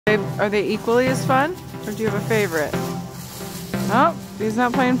Are they equally as fun? Or do you have a favorite? Oh, he's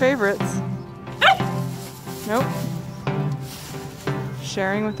not playing favorites. Nope.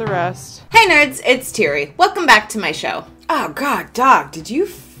 Sharing with the rest. Hey nerds, it's Tiri. Welcome back to my show. Oh god, dog, did you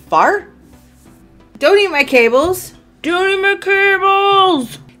fart? Don't eat my cables. Don't eat my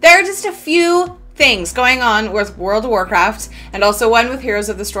cables! There are just a few things going on with World of Warcraft, and also one with Heroes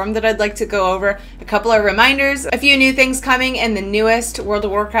of the Storm that I'd like to go over. A couple of reminders, a few new things coming in the newest World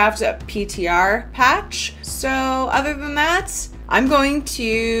of Warcraft PTR patch. So other than that, I'm going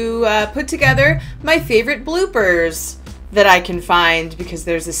to put together my favorite bloopers that I can find because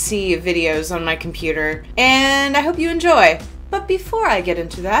there's a sea of videos on my computer, and I hope you enjoy. But before I get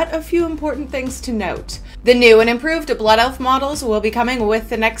into that, a few important things to note. The new and improved Blood Elf models will be coming with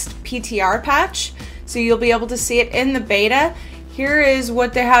the next PTR patch, so you'll be able to see it in the beta. Here is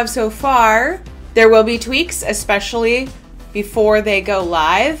what they have so far. There will be tweaks, especially before they go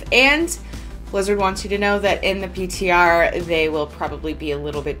live, and Blizzard wants you to know that in the PTR, they will probably be a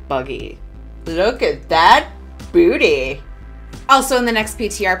little bit buggy. Look at that booty. Also in the next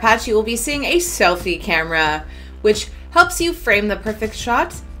PTR patch, you will be seeing a selfie camera, which helps you frame the perfect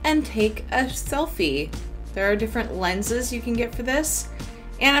shot and take a selfie. There are different lenses you can get for this,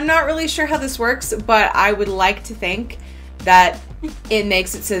 and I'm not really sure how this works, but I would like to think that it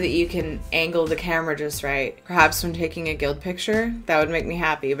makes it so that you can angle the camera just right. Perhaps when taking a guild picture, that would make me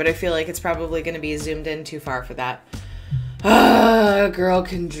happy, but I feel like it's probably going to be zoomed in too far for that. Ah, girl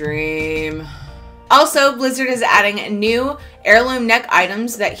can dream. Also, Blizzard is adding new heirloom neck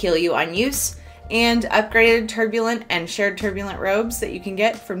items that heal you on use, and upgraded turbulent and shared turbulent robes that you can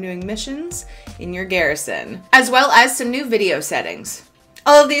get from doing missions in your garrison, as well as some new video settings.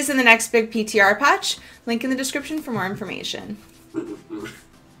 All of these in the next big PTR patch. Link in the description for more information.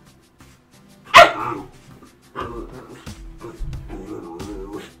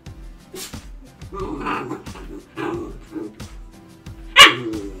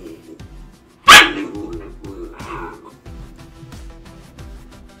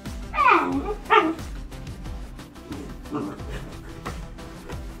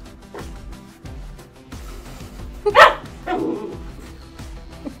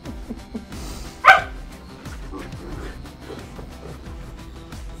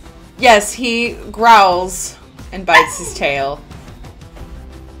 Yes, he growls and bites his tail.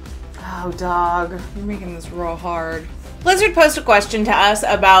 Oh, dog. You're making this real hard. Blizzard posted a question to us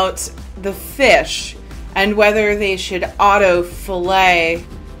about the fish and whether they should auto-fillet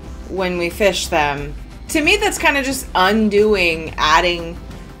when we fish them. To me, that's kind of just undoing adding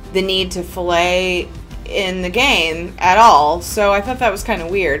the need to fillet in the game at all, so I thought that was kind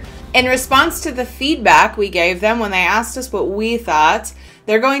of weird. In response to the feedback we gave them when they asked us what we thought,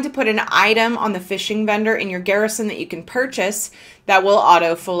 they're going to put an item on the fishing vendor in your garrison that you can purchase that will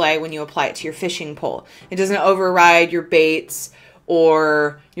auto-fillet when you apply it to your fishing pole. It doesn't override your baits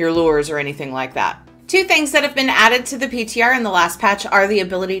or your lures or anything like that. Two things that have been added to the PTR in the last patch are the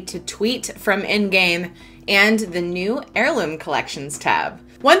ability to tweet from in-game and the new Heirloom Collections tab.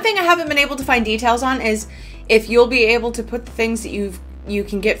 One thing I haven't been able to find details on is if you'll be able to put the things that you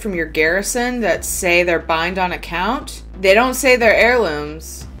can get from your garrison that say they're bind on account. They don't say they're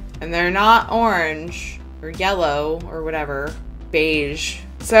heirlooms, and they're not orange or yellow or whatever, beige.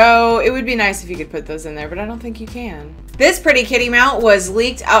 So it would be nice if you could put those in there, but I don't think you can. This pretty kitty mount was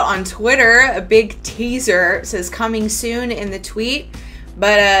leaked out on Twitter. A big teaser. It says coming soon in the tweet,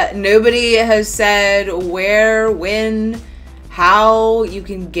 but nobody has said where, when, how you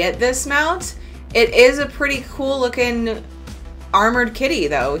can get this mount. It is a pretty cool looking armored kitty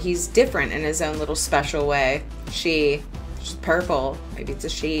though. He's different in his own little special way. She's purple. Maybe it's a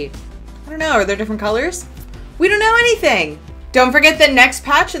she. I don't know. Are there different colors? We don't know anything. Don't forget the next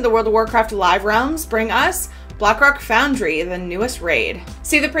patch in the World of Warcraft Live realms bring us Blackrock Foundry, the newest raid.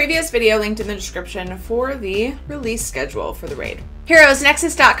 See the previous video linked in the description for the release schedule for the raid.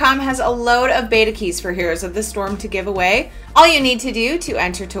 HeroesNexus.com has a load of beta keys for Heroes of the Storm to give away. All you need to do to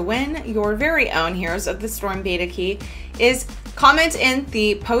enter to win your very own Heroes of the Storm beta key is comment in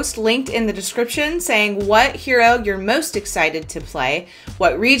the post linked in the description saying what hero you're most excited to play,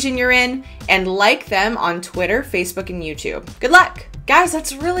 what region you're in, and like them on Twitter, Facebook, and YouTube. Good luck! Guys,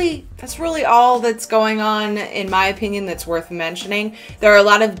 that's really all that's going on, in my opinion, that's worth mentioning. There are a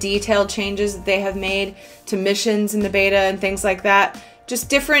lot of detailed changes that they have made to missions in the beta and things like that. Just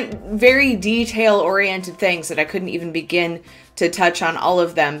different, very detail-oriented things that I couldn't even begin to touch on all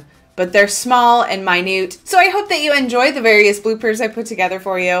of them. But they're small and minute. So I hope that you enjoy the various bloopers I put together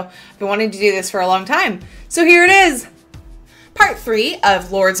for you. I've been wanting to do this for a long time. So here it is. Part 3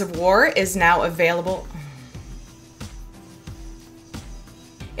 of Lords of War is now available.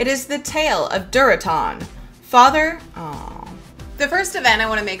 It is the tale of Duraton. Father, oh. The first event I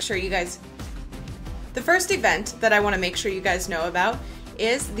want to make sure you guys, the first event that I want to make sure you guys know about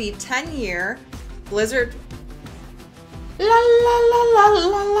is the 10-year Blizzard. La la la la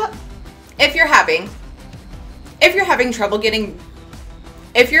la la. If you're having trouble getting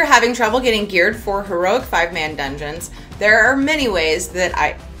geared for heroic 5-man dungeons, there are many ways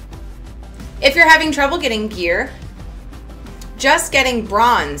that if you're having trouble getting gear, just getting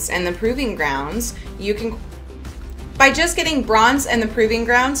bronze and the proving grounds, you can. By just getting bronze and the proving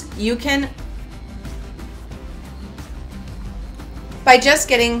grounds, you can. By just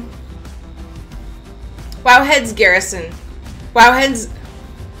getting WoWhead's Garrison.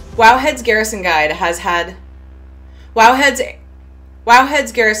 WoWhead's Garrison Guide has had.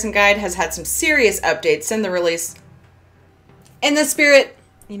 WoWhead's Garrison Guide has had some serious updates in the release. In the spirit,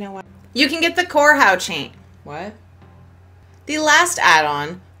 you know what? You can get the core how chain. What? The last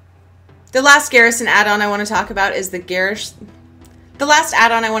add-on. The last Garrison add-on I want to talk about is the Garrison. The last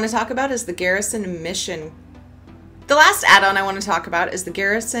add-on I want to talk about is the Garrison Mission. The last add-on I want to talk about is the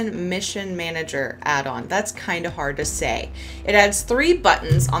Garrison Mission Manager add-on. That's kind of hard to say. It adds 3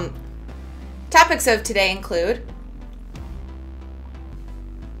 buttons on. Topics of today include.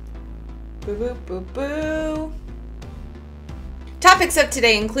 Boo boo boo boo. Topics of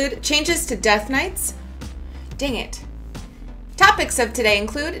today include changes to Death Knights. Dang it. Topics of today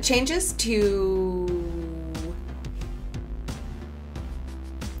include changes to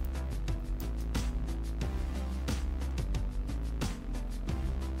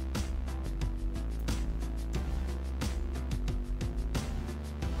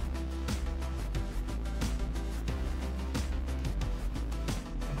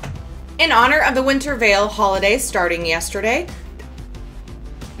in honor of the Winter Veil holiday starting yesterday.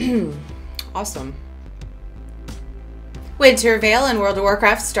 Awesome. Winter Veil in World of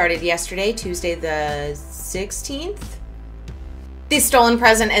Warcraft started yesterday, Tuesday the 16th. The Stolen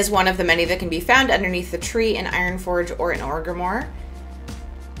Present is one of the many that can be found underneath the tree in Ironforge or in Orgrimmar.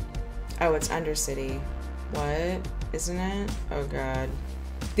 Oh, it's Undercity. What? Isn't it? Oh god.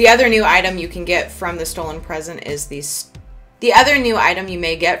 The other new item you can get from the Stolen Present is the other new item you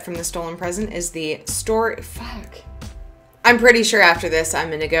may get from the Stolen Present is the store. Fuck. I'm pretty sure after this I'm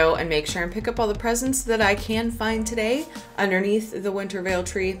going to go and make sure and pick up all the presents that I can find today underneath the Winter Veil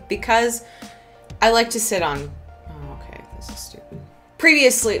tree because I like to sit on. Oh, okay. This is stupid.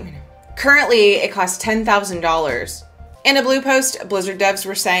 Currently it costs $10,000. In a blue post, Blizzard devs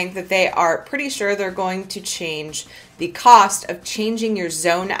were saying that they are pretty sure they're going to change the cost of changing your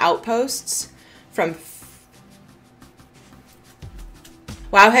zone outposts from.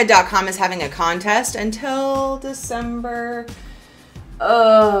 Wowhead.com is having a contest until December.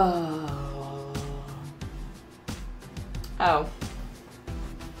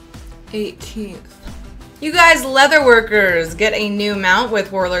 18th. You guys, leatherworkers, get a new mount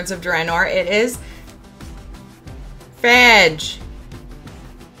with Warlords of Draenor. It is Fedge.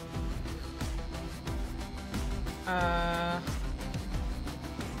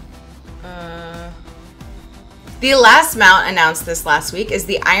 The last mount announced this last week is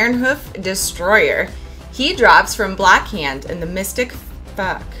the Ironhoof Destroyer. He drops from Blackhand in the Mystic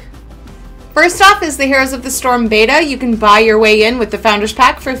Fuck. First off is the Heroes of the Storm beta. You can buy your way in with the Founders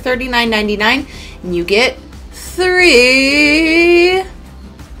Pack for $39.99 and you get 3.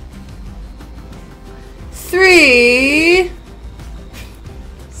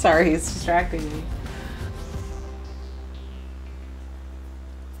 Sorry, he's distracting me.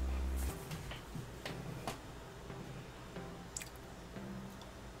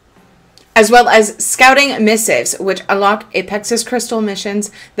 As well as Scouting Missives, which unlock Apexis Crystal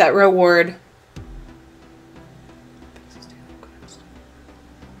missions that reward.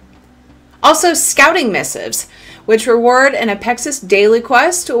 Also, Scouting Missives, which reward an Apexis daily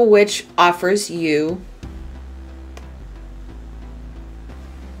quest, which offers you.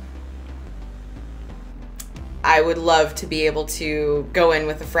 I would love to be able to go in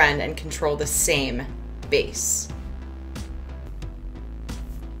with a friend and control the same base.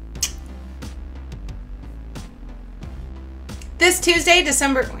 This Tuesday,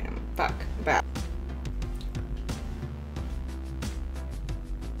 December. Wait, fuck. About.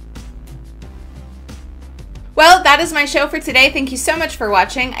 Well, that is my show for today. Thank you so much for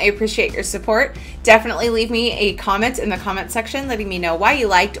watching. I appreciate your support. Definitely leave me a comment in the comment section letting me know why you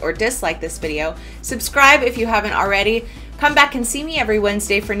liked or disliked this video. Subscribe if you haven't already. Come back and see me every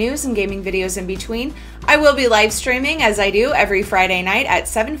Wednesday for news and gaming videos in between. I will be live streaming, as I do, every Friday night at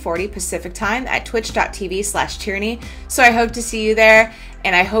 7:40 Pacific Time at twitch.tv/Tirinei. So I hope to see you there,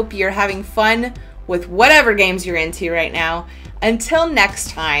 and I hope you're having fun with whatever games you're into right now. Until next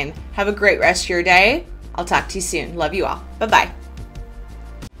time, have a great rest of your day. I'll talk to you soon. Love you all. Bye-bye.